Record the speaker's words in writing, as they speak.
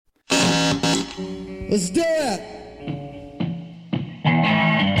Let's do it!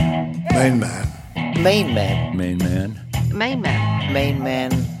 MainMan. MainMan. MainMan. MainMan.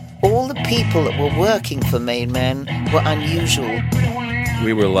 MainMan. All the people that were working for MainMan were unusual.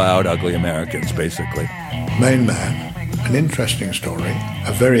 We were loud, ugly Americans, basically. MainMan. An interesting story,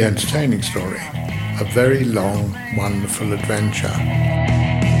 a very entertaining story, a very long, wonderful adventure.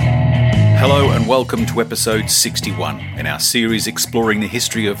 Hello and welcome to episode 61 in our series exploring the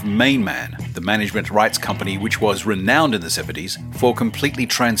history of MainMan, the management rights company which was renowned in the 70s for completely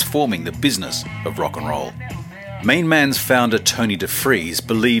transforming the business of rock and roll. MainMan's founder Tony DeFries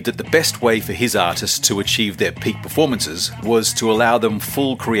believed that the best way for his artists to achieve their peak performances was to allow them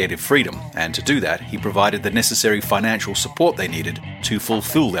full creative freedom, and to do that he provided the necessary financial support they needed to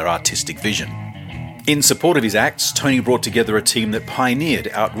fulfill their artistic vision. In support of his acts, Tony brought together a team that pioneered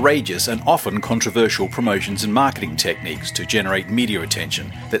outrageous and often controversial promotions and marketing techniques to generate media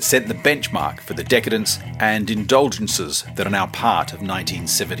attention that set the benchmark for the decadence and indulgences that are now part of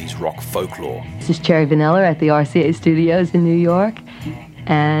 1970s rock folklore. This is Cherry Vanilla at the RCA Studios in New York,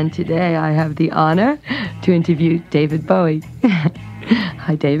 and today I have the honor to interview David Bowie.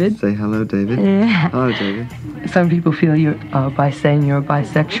 Hi, David. Say hello, David. Hello, David. Some people feel you're by saying you're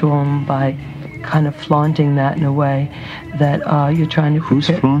bisexual and by kind of flaunting that in a way that you're trying to Who's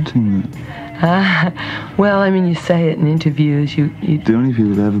flaunting that? Well, I mean, you say it in interviews. You The only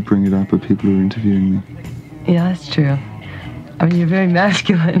people that ever bring it up are people who are interviewing me. Yeah, that's true. I mean, you're very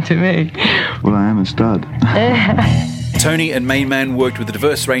masculine to me. Well, I am a stud. Tony and MainMan worked with a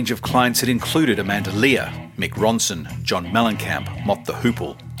diverse range of clients that included Amanda Lear, Mick Ronson, John Mellencamp, Mott the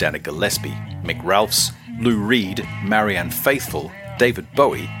Hoople, Dana Gillespie, Mick Ralphs, Lou Reed, Marianne Faithfull, David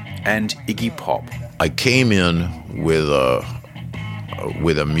Bowie, and Iggy Pop. I came in with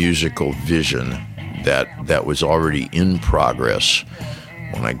a musical vision that was already in progress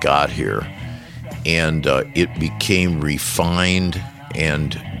when I got here, and it became refined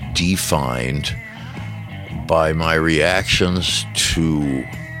and defined by my reactions to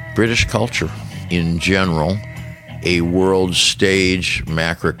British culture in general, a world stage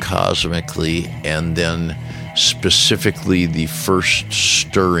macrocosmically, and then specifically the first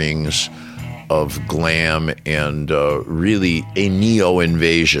stirrings of glam and really a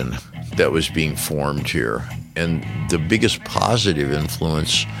neo-invasion that was being formed here. And the biggest positive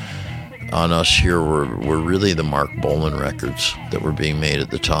influence on us here were really the Mark Bolan records that were being made at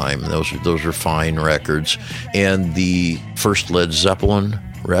the time. Those were fine records. And the first Led Zeppelin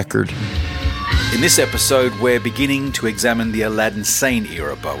record. In this episode, we're beginning to examine the Aladdin Sane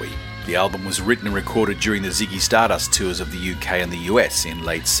era Bowie. The album was written and recorded during the Ziggy Stardust tours of the UK and the US in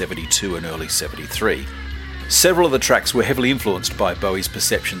late 72 and early 73. Several of the tracks were heavily influenced by Bowie's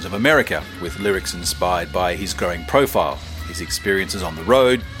perceptions of America, with lyrics inspired by his growing profile, his experiences on the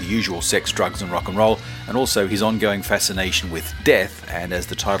road, the usual sex, drugs and rock and roll, and also his ongoing fascination with death and, as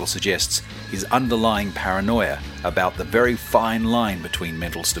the title suggests, his underlying paranoia about the very fine line between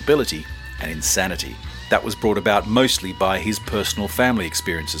mental stability and insanity. That was brought about mostly by his personal family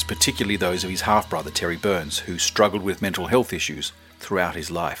experiences, particularly those of his half-brother Terry Burns, who struggled with mental health issues throughout his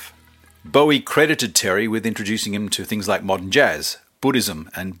life. Bowie credited Terry with introducing him to things like modern jazz, Buddhism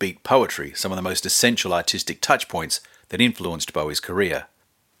and beat poetry, some of the most essential artistic touchpoints that influenced Bowie's career.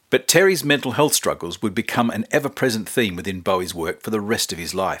 But Terry's mental health struggles would become an ever-present theme within Bowie's work for the rest of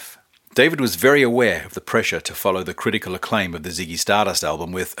his life. David was very aware of the pressure to follow the critical acclaim of the Ziggy Stardust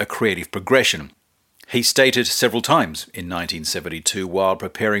album with a creative progression. He stated several times in 1972 while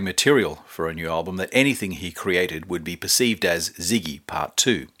preparing material for a new album that anything he created would be perceived as Ziggy Part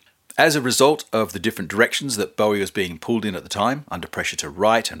 2. As a result of the different directions that Bowie was being pulled in at the time, under pressure to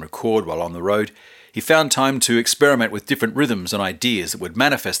write and record while on the road, he found time to experiment with different rhythms and ideas that would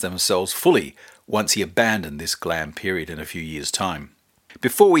manifest themselves fully once he abandoned this glam period in a few years' time.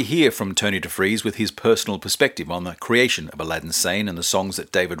 Before we hear from Tony DeFries with his personal perspective on the creation of Aladdin Sane and the songs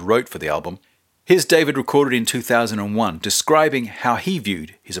that David wrote for the album, here's David recorded in 2001 describing how he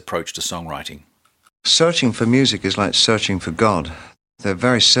viewed his approach to songwriting. Searching for music is like searching for God. They're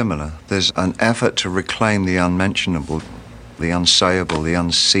very similar. There's an effort to reclaim the unmentionable, the unsayable, the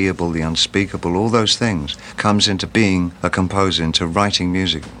unseeable, the unspeakable. All those things comes into being a composer, into writing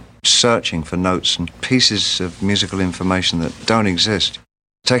music, searching for notes and pieces of musical information that don't exist.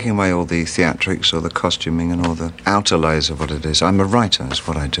 Taking away all the theatrics or the costuming and all the outer layers of what it is. I'm a writer, is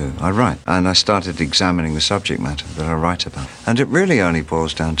what I do. I write. And I started examining the subject matter that I write about. And it really only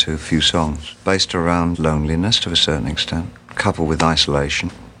boils down to a few songs, based around loneliness to a certain extent, coupled with isolation,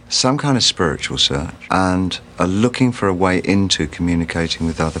 some kind of spiritual search, and a looking for a way into communicating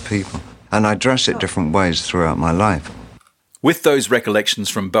with other people. And I dress it different ways throughout my life. With those recollections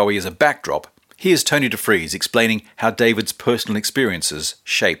from Bowie as a backdrop, Here's Tony DeFries explaining how David's personal experiences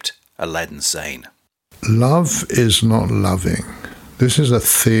shaped Aladdin Sane. Love is not loving. This is a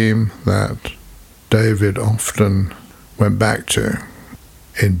theme that David often went back to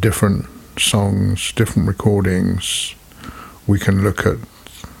in different songs, different recordings. We can look at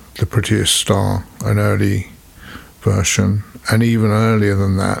The Prettiest Star, an early version, and even earlier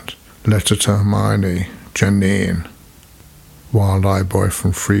than that, Letter to Hermione, Janine, Wild Eye Boy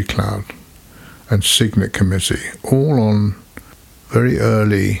from Free Cloud, and Signet Committee, all on very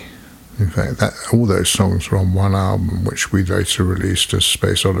early. In fact, all those songs were on one album, which we later released as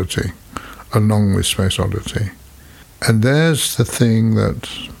Space Oddity, along with Space Oddity. And there's the thing that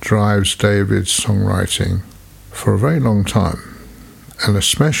drives David's songwriting for a very long time, and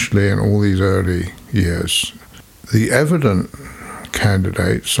especially in all these early years. The evident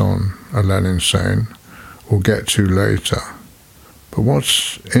candidates on Aladdin Sane we'll get to later. But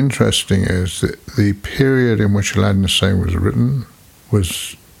what's interesting is that the period in which Aladdin Sane was written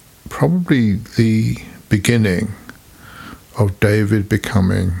was probably the beginning of David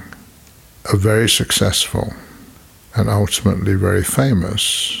becoming a very successful and ultimately very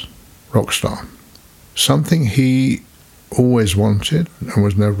famous rock star. Something he always wanted and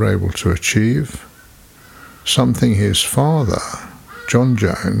was never able to achieve. Something his father, John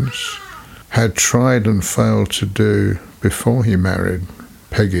Jones, had tried and failed to do before he married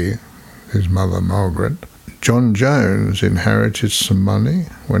Peggy, his mother Margaret. John Jones inherited some money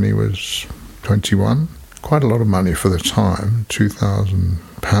when he was 21, quite a lot of money for the time,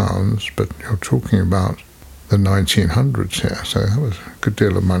 £2,000, but you're talking about the 1900s here, so that was a good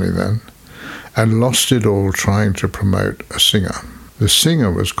deal of money then, and lost it all trying to promote a singer. The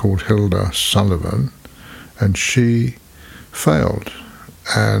singer was called Hilda Sullivan, and she failed.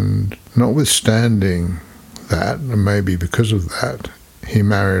 And notwithstanding that, and maybe because of that, he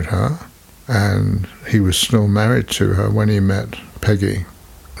married her, and he was still married to her when he met Peggy.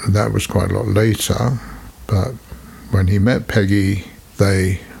 That was quite a lot later, but when he met Peggy,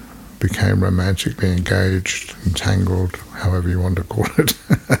 they became romantically engaged, entangled, however you want to call it.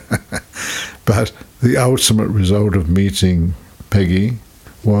 But the ultimate result of meeting Peggy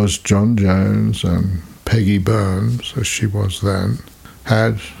was John Jones and Peggy Burns, as she was then,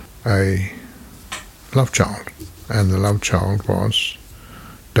 had a love child. And the love child was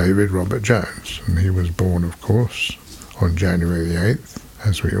David Robert Jones. And he was born, of course, on January the 8th,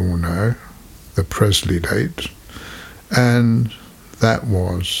 as we all know, the Presley date. And that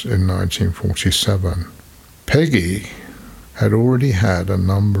was in 1947. Peggy had already had a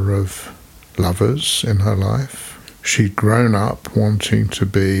number of lovers in her life. She'd grown up wanting to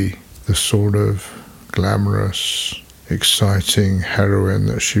be the sort of glamorous, exciting heroine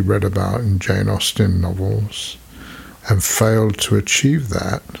that she read about in Jane Austen novels, and failed to achieve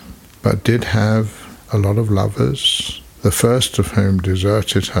that, but did have a lot of lovers, the first of whom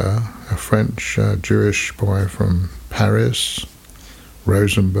deserted her, a French Jewish boy from Paris,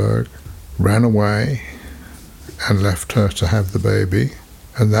 Rosenberg, ran away and left her to have the baby,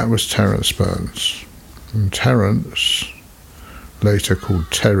 and that was Terence Burns. And Terence, later called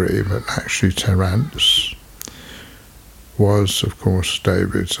Terry, but actually Terence, was, of course,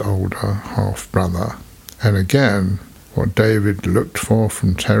 David's older half-brother. And again, what David looked for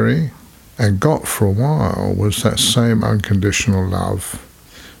from Terry and got for a while was that same unconditional love.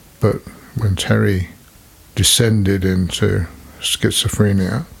 But when Terry descended into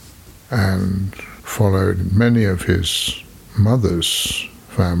schizophrenia and followed many of his mother's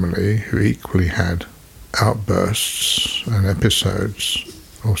family, who equally had outbursts and episodes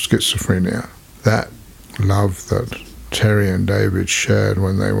of schizophrenia, that love that Terry and David shared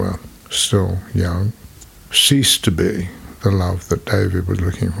when they were still young ceased to be the love that David was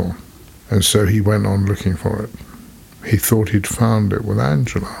looking for. And so he went on looking for it. He thought he'd found it with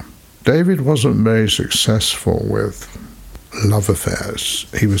Angela. David wasn't very successful with love affairs.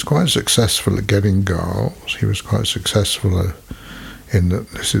 He was quite successful at getting girls. He was quite successful in that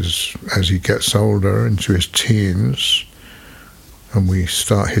this is as he gets older, into his teens, and we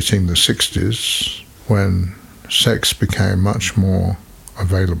start hitting the 60s, when sex became much more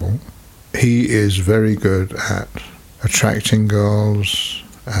available. He is very good at attracting girls,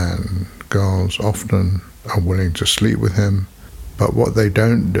 and girls often are willing to sleep with him, but what they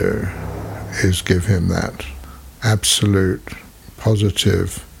don't do is give him that absolute,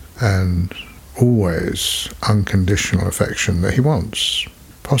 positive, and always unconditional affection that he wants.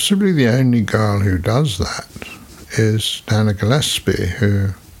 Possibly the only girl who does that is Dana Gillespie, who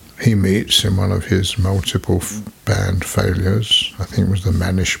he meets in one of his multiple band failures. I think it was the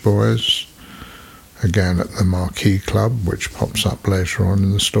Manish Boys, again at the Marquee Club, which pops up later on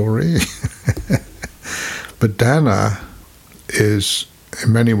in the story. But Dana is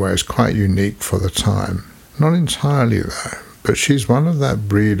in many ways quite unique for the time. Not entirely though, but she's one of that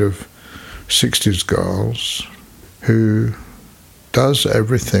breed of 60s girls who does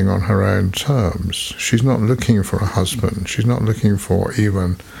everything on her own terms. She's not looking for a husband. She's not looking for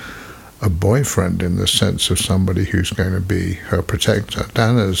even a boyfriend in the sense of somebody who's going to be her protector.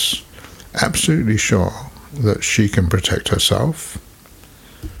 Dana's absolutely sure that she can protect herself.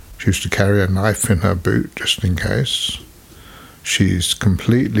 She used to carry a knife in her boot just in case. She's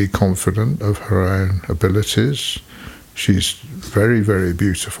completely confident of her own abilities. She's very, very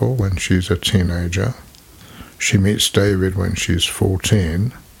beautiful when she's a teenager. She meets David when she's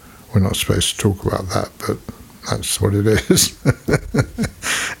 14. We're not supposed to talk about that, but that's what it is.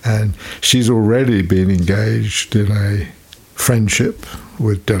 And she's already been engaged in a friendship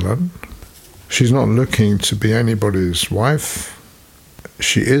with Dylan. She's not looking to be anybody's wife.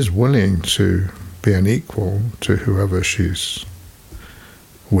 She is willing to be an equal to whoever she's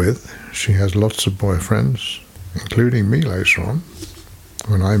with. She has lots of boyfriends, including me later on,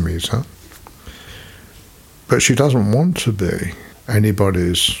 when I meet her. But she doesn't want to be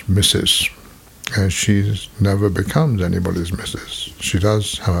anybody's missus, and she never becomes anybody's missus. She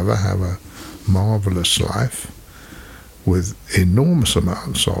does, however, have a marvellous life with enormous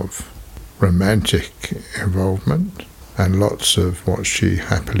amounts of romantic involvement and lots of what she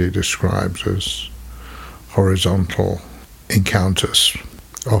happily describes as horizontal encounters,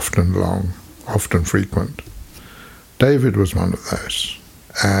 often long, often frequent. David was one of those,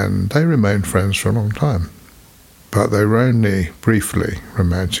 and they remained friends for a long time. But they were only briefly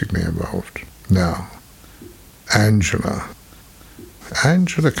romantically involved. Now, Angela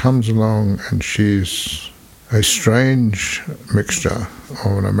comes along, and she's a strange mixture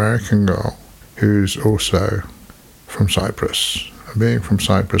of an American girl who's also from Cyprus. Being from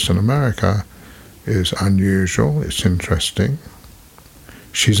Cyprus in America is unusual, it's interesting.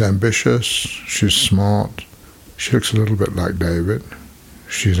 She's ambitious, she's smart, she looks a little bit like David.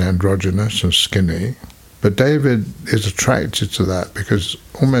 She's androgynous and skinny. But David is attracted to that because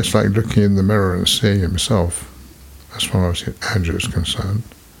almost like looking in the mirror and seeing himself, as far as Angela's concerned.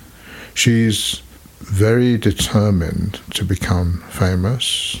 She's very determined to become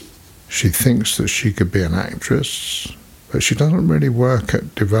famous. She thinks that she could be an actress, but she doesn't really work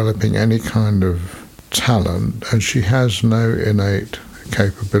at developing any kind of talent, and she has no innate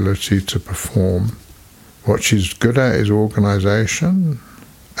capability to perform. What she's good at is organisation,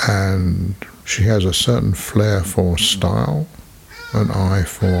 and she has a certain flair for style, an eye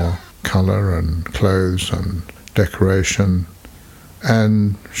for colour and clothes and decoration,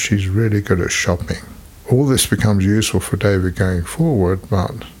 and she's really good at shopping. All this becomes useful for David going forward,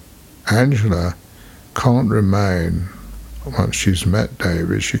 but Angela can't remain, once she's met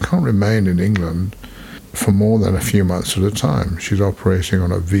David, she can't remain in England for more than a few months at a time. She's operating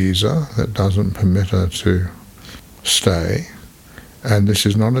on a visa that doesn't permit her to stay. And this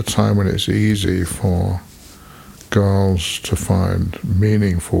is not a time when it's easy for girls to find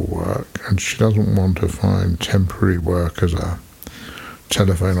meaningful work, and she doesn't want to find temporary work as a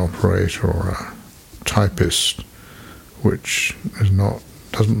telephone operator or a typist, which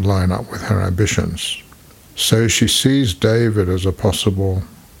doesn't line up with her ambitions. So she sees David as a possible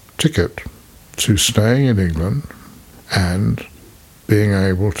ticket to staying in England and being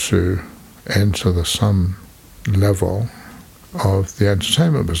able to enter some level of the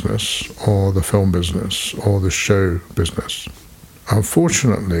entertainment business or the film business or the show business.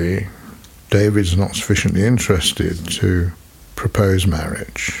 Unfortunately, David's not sufficiently interested to propose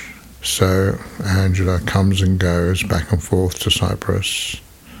marriage. So Angela comes and goes back and forth to Cyprus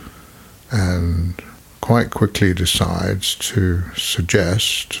and quite quickly decides to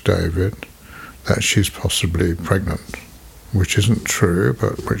suggest to David that she's possibly pregnant, which isn't true,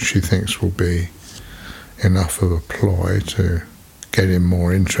 but which she thinks will be enough of a ploy to get him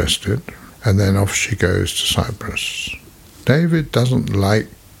more interested, and then off she goes to Cyprus. David doesn't like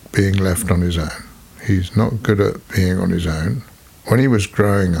being left on his own. He's not good at being on his own. When he was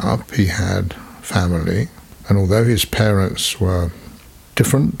growing up, he had family, and although his parents were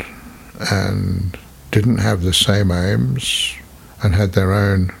different and didn't have the same aims and had their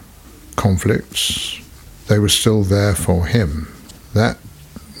own conflicts, they were still there for him. That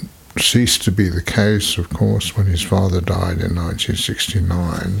ceased to be the case, of course, when his father died in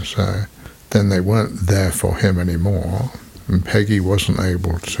 1969, so then they weren't there for him anymore, and Peggy wasn't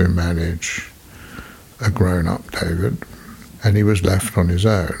able to manage a grown-up David, and he was left on his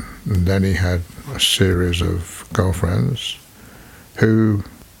own. And then he had a series of girlfriends who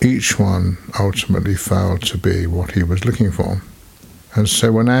each one ultimately failed to be what he was looking for. And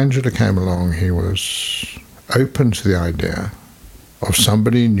so when Angela came along, he was open to the idea of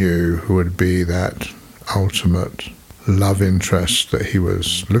somebody new who would be that ultimate love interest that he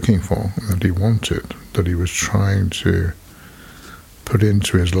was looking for, that he wanted, that he was trying to put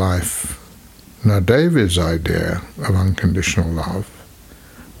into his life. Now, David's idea of unconditional love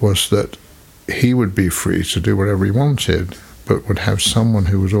was that he would be free to do whatever he wanted, but would have someone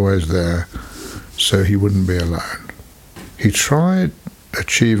who was always there so he wouldn't be alone. He tried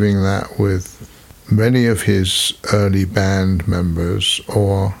achieving that with many of his early band members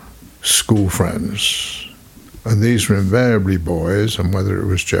or school friends. And these were invariably boys, and whether it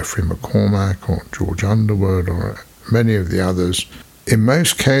was Jeffrey McCormack or George Underwood or many of the others, in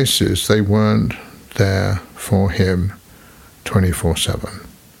most cases they weren't there for him 24/7.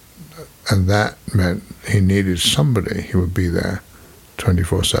 And that meant he needed somebody who would be there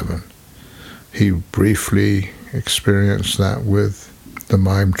 24/7. He briefly experienced that with the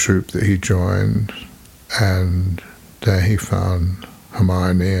mime troupe that he joined, and there he found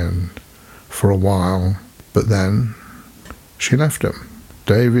Hermione, and for a while, but then she left him.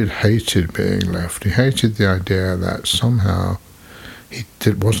 David hated being left. He hated the idea that somehow he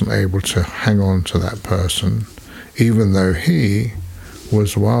wasn't able to hang on to that person, even though he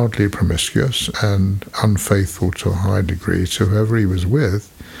was wildly promiscuous and unfaithful to a high degree to whoever he was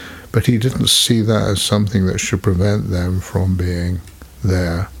with, but he didn't see that as something that should prevent them from being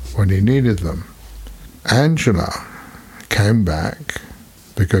there when he needed them. Angela came back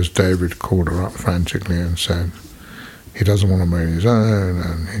because David called her up frantically and said he doesn't want to marry his own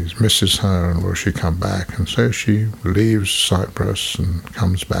and he misses her, and will she come back? And so she leaves Cyprus and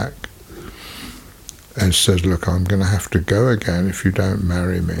comes back and says, look, I'm going to have to go again if you don't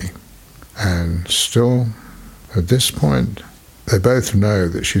marry me. And still, at this point, they both know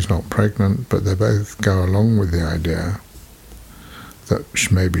that she's not pregnant, but they both go along with the idea that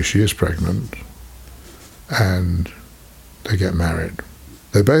maybe she is pregnant, and they get married.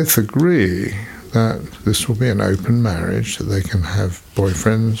 They both agree that this will be an open marriage, that they can have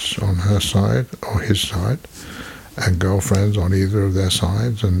boyfriends on her side or his side, and girlfriends on either of their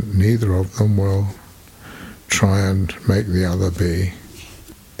sides, and neither of them will try and make the other be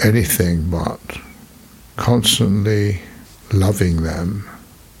anything but constantly loving them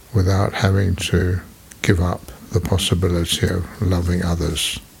without having to give up the possibility of loving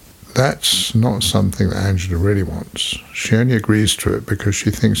others. That's not something that Angela really wants. She only agrees to it because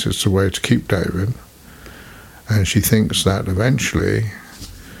she thinks it's a way to keep David, and she thinks that eventually,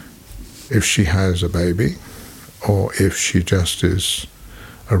 if she has a baby, or if she just is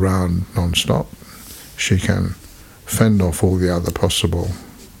around non-stop, she can fend off all the other possible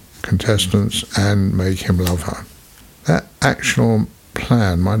contestants and make him love her. That actual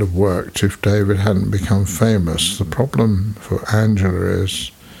plan might have worked if David hadn't become famous. The problem for Angela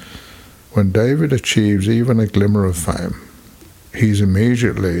is when David achieves even a glimmer of fame, he's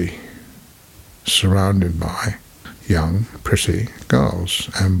immediately surrounded by young, pretty girls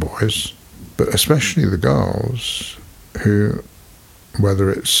and boys, but especially the girls who, whether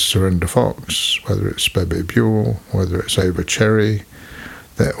it's Serinda Fox, whether it's Bebe Buell, whether it's Ava Cherry,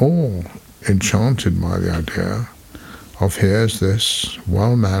 they're all enchanted by the idea of here's this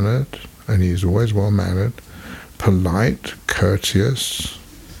well-mannered, and he's always well-mannered, polite, courteous,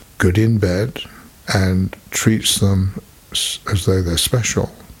 good in bed, and treats them as though they're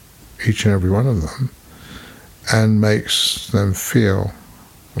special, each and every one of them, and makes them feel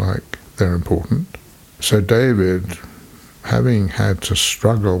like they're important. So David, having had to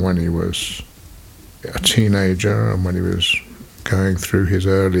struggle when he was a teenager and when he was going through his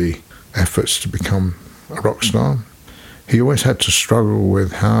early efforts to become a rock star, he always had to struggle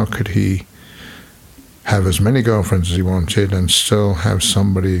with how could he have as many girlfriends as he wanted and still have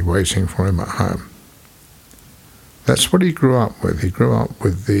somebody waiting for him at home. That's what he grew up with. He grew up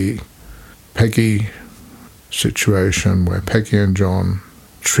with the Peggy situation where Peggy and John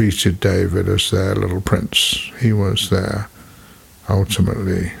treated David as their little prince. He was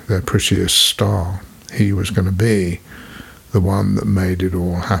ultimately their prettiest star. He was going to be the one that made it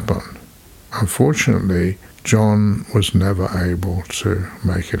all happen. Unfortunately, John was never able to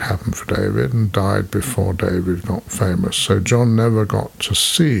make it happen for David and died before David got famous. So John never got to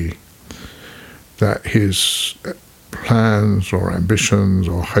see that his plans or ambitions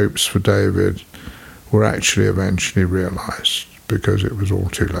or hopes for David were actually eventually realized because it was all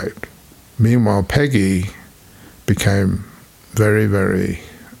too late. Meanwhile, Peggy became very, very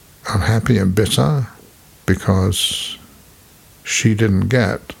unhappy and bitter because she didn't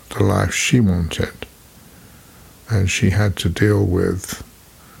get the life she wanted. And she had to deal with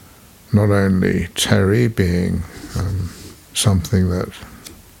not only Terry being something that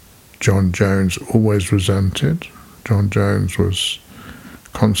John Jones always resented. John Jones was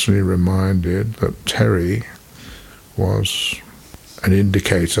constantly reminded that Terry was an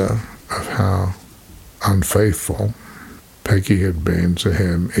indicator of how unfaithful Peggy had been to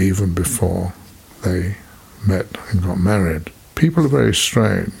him even before they met and got married. People are very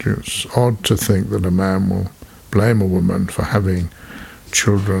strange. It's odd to think that a man will blame a woman for having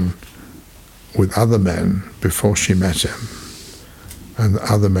children with other men before she met him, and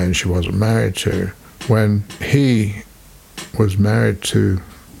the other men she wasn't married to, when he was married to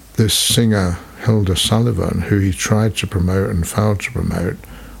this singer Hilda Sullivan, who he tried to promote and failed to promote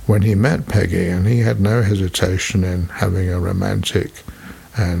when he met Peggy, and he had no hesitation in having a romantic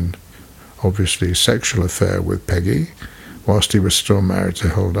and obviously sexual affair with Peggy whilst he was still married to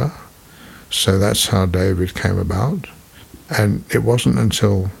Hilda. So that's how David came about. And it wasn't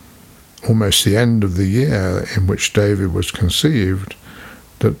until almost the end of the year in which David was conceived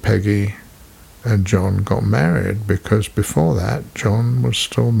that Peggy and John got married, because before that John was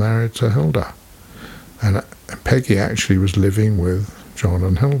still married to Hilda, and Peggy actually was living with John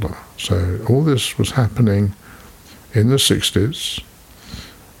and Hilda. So all this was happening in the 60s,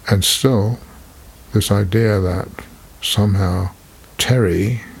 and still this idea that somehow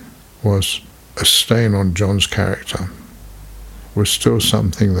Terry was a stain on John's character was still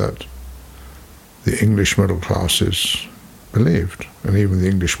something that the English middle classes believed, and even the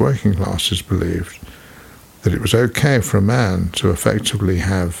English working classes believed, that it was okay for a man to effectively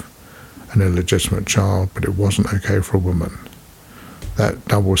have an illegitimate child, but it wasn't okay for a woman. That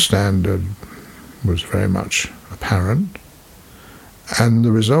double standard was very much apparent, and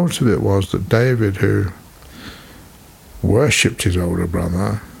the result of it was that David, who worshipped his older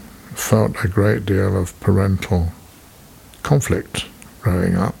brother, felt a great deal of parental conflict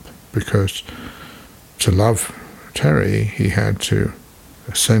growing up, because to love Terry, he had to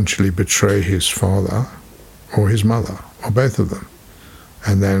essentially betray his father or his mother, or both of them.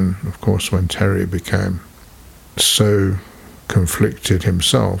 And then, of course, when Terry became so conflicted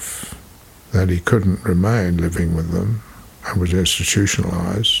himself that he couldn't remain living with them and was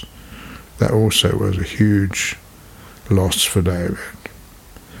institutionalized, that also was a huge loss for David.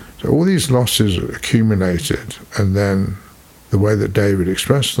 So all these losses accumulated, and then the way that David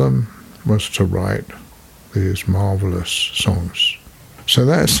expressed them was to write these marvelous songs. So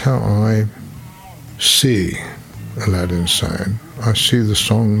that's how I see Aladdin Sane. I see the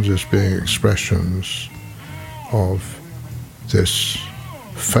songs as being expressions of this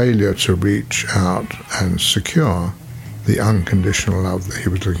failure to reach out and secure the unconditional love that he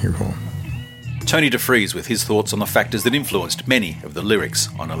was looking for. Tony DeFries with his thoughts on the factors that influenced many of the lyrics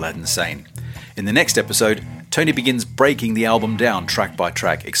on Aladdin Sane. In the next episode, Tony begins breaking the album down track by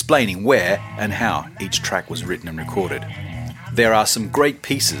track, explaining where and how each track was written and recorded. There are some great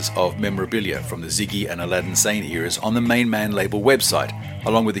pieces of memorabilia from the Ziggy and Aladdin Sane eras on the MainMan label website,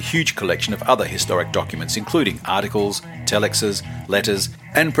 along with a huge collection of other historic documents, including articles, telexes, letters,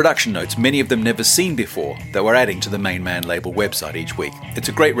 and production notes, many of them never seen before, that we're adding to the MainMan label website each week. It's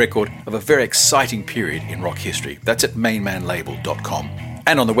a great record of a very exciting period in rock history. That's at mainmanlabel.com.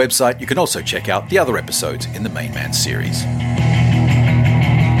 And on the website, you can also check out the other episodes in the MainMan series.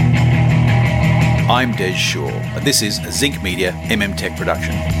 I'm Des Shaw, and this is a Zinc Media MM Tech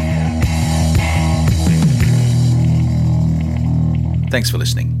production. Thanks for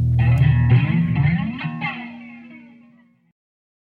listening.